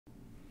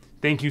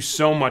Thank you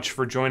so much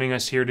for joining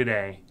us here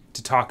today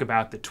to talk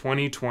about the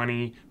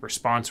 2020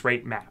 response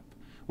rate map,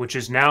 which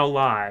is now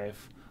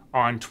live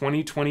on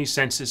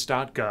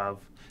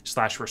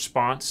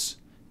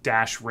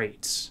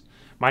 2020census.gov/response-rates.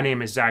 My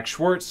name is Zach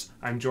Schwartz.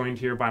 I'm joined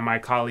here by my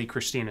colleague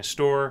Christina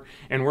Storr,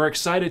 and we're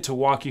excited to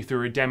walk you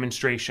through a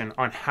demonstration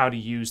on how to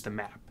use the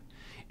map.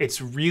 It's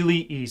really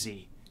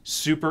easy,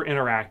 super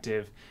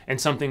interactive,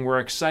 and something we're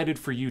excited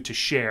for you to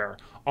share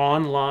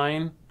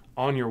online,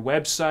 on your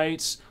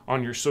websites,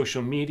 on your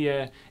social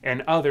media,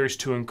 and others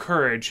to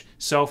encourage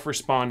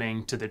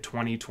self-responding to the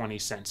 2020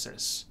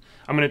 census.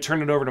 I'm going to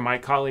turn it over to my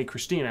colleague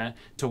Christina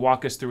to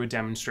walk us through a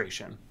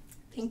demonstration.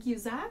 Thank you,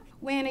 Zach.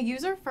 When a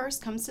user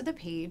first comes to the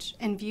page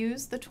and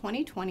views the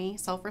 2020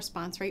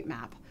 self-response rate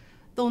map,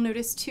 they'll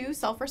notice two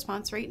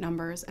self-response rate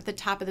numbers at the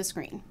top of the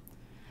screen: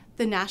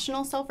 the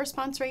national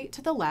self-response rate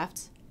to the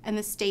left and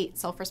the state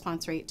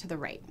self-response rate to the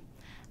right.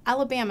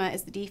 Alabama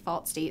is the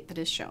default state that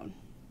is shown.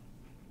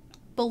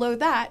 Below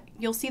that,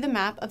 you'll see the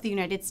map of the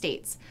United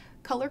States,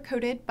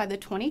 color-coded by the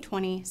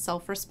 2020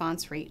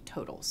 self-response rate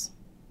totals.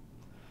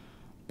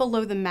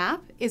 Below the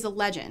map is a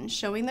legend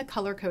showing the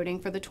color coding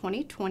for the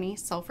 2020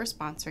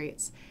 self-response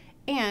rates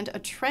and a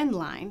trend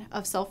line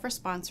of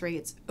self-response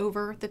rates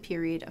over the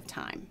period of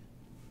time.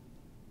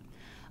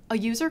 A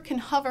user can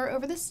hover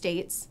over the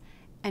states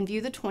and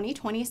view the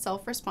 2020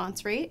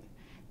 self-response rate,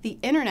 the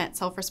internet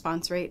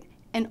self-response rate,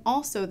 and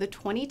also the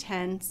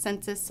 2010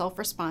 census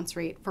self-response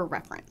rate for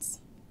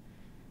reference.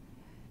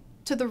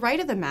 To the right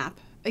of the map,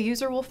 a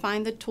user will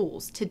find the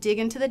tools to dig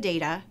into the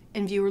data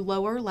and view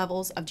lower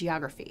levels of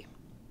geography.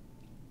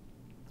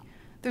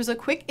 There's a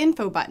quick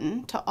info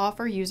button to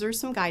offer users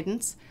some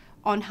guidance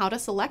on how to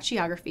select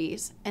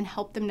geographies and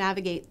help them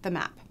navigate the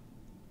map.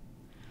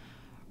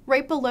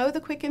 Right below the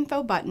quick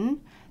info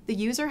button, the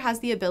user has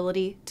the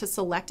ability to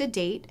select a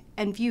date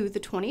and view the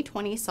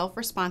 2020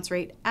 self-response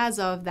rate as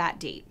of that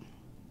date.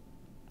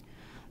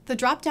 The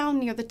drop-down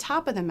near the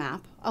top of the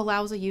map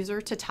allows a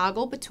user to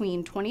toggle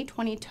between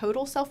 2020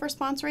 total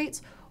self-response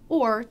rates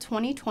or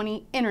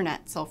 2020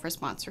 internet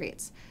self-response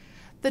rates.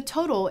 The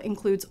total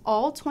includes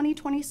all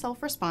 2020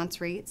 self-response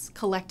rates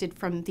collected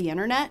from the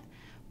internet,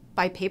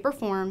 by paper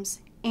forms,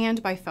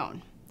 and by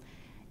phone.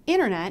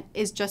 Internet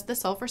is just the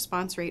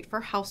self-response rate for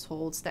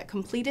households that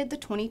completed the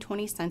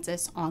 2020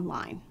 census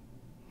online.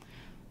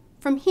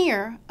 From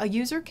here, a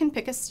user can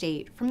pick a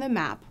state from the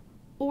map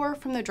or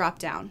from the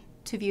drop-down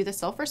to view the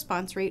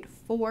self-response rate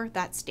for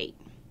that state.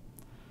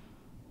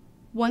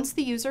 Once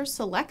the user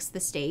selects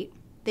the state,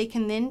 they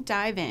can then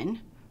dive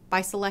in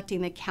by selecting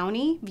the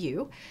county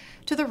view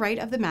to the right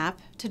of the map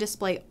to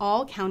display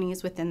all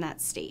counties within that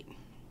state.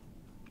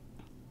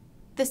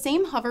 The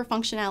same hover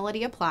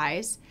functionality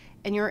applies,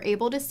 and you're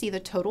able to see the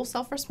total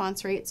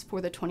self-response rates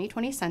for the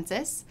 2020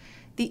 census,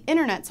 the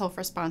internet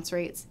self-response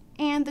rates,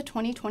 and the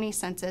 2020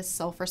 census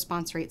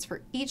self-response rates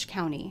for each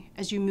county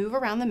as you move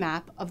around the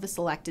map of the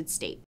selected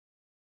state.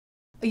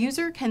 A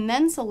user can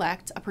then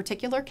select a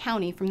particular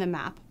county from the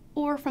map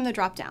or from the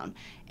drop-down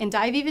and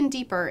dive even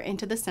deeper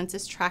into the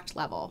census tract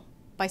level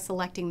by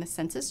selecting the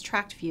census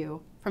tract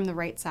view from the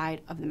right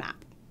side of the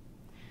map.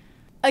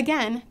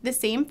 Again, the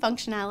same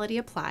functionality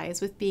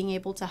applies with being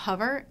able to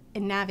hover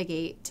and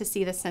navigate to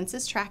see the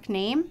census tract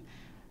name,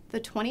 the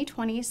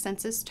 2020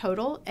 census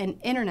total and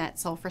internet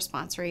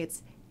self-response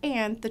rates,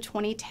 and the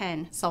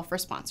 2010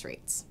 self-response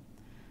rates.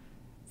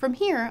 From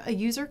here, a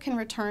user can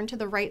return to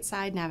the right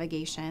side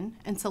navigation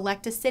and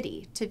select a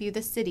city to view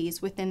the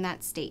cities within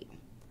that state.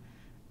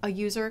 A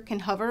user can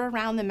hover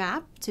around the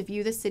map to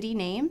view the city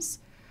names,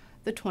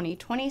 the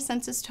 2020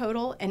 census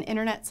total and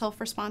internet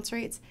self-response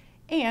rates,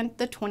 and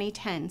the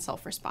 2010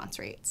 self-response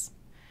rates.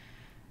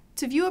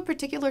 To view a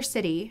particular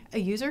city, a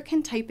user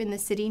can type in the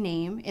city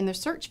name in the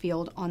search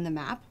field on the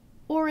map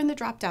or in the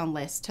drop-down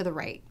list to the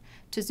right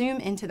to zoom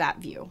into that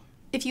view.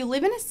 If you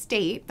live in a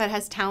state that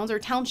has towns or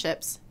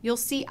townships, you'll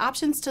see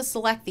options to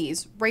select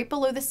these right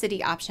below the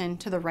city option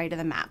to the right of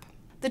the map.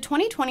 The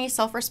 2020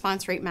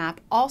 self-response rate map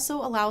also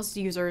allows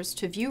users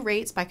to view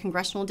rates by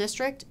congressional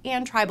district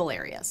and tribal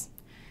areas.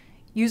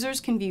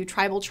 Users can view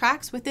tribal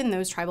tracts within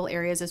those tribal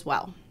areas as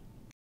well.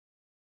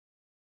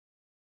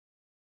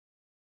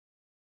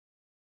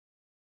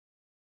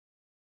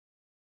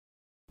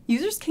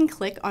 Users can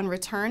click on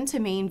Return to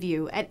Main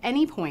View at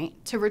any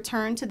point to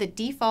return to the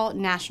default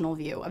national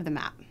view of the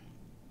map.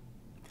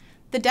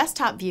 The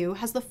desktop view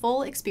has the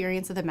full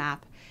experience of the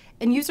map,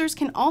 and users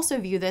can also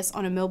view this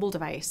on a mobile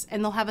device,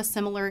 and they'll have a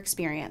similar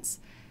experience.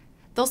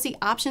 They'll see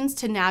options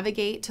to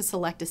navigate to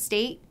select a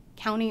state,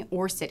 county,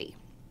 or city.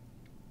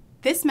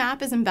 This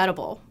map is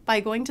embeddable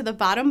by going to the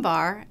bottom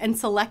bar and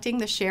selecting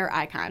the share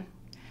icon.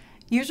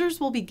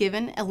 Users will be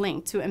given a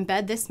link to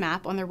embed this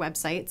map on their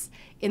websites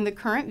in the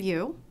current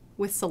view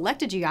with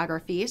selected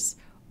geographies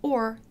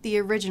or the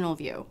original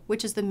view,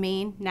 which is the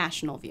main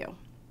national view.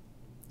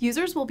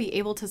 Users will be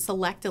able to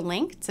select a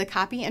link to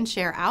copy and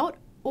share out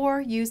or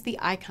use the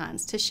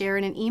icons to share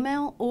in an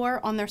email or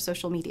on their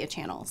social media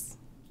channels.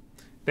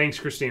 Thanks,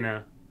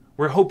 Christina.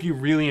 We hope you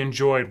really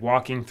enjoyed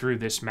walking through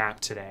this map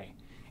today.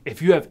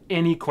 If you have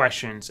any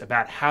questions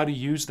about how to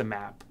use the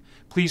map,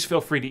 please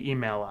feel free to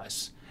email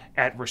us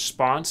at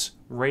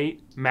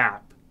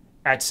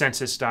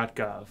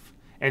responseраtemap@census.gov.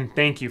 And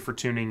thank you for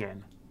tuning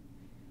in.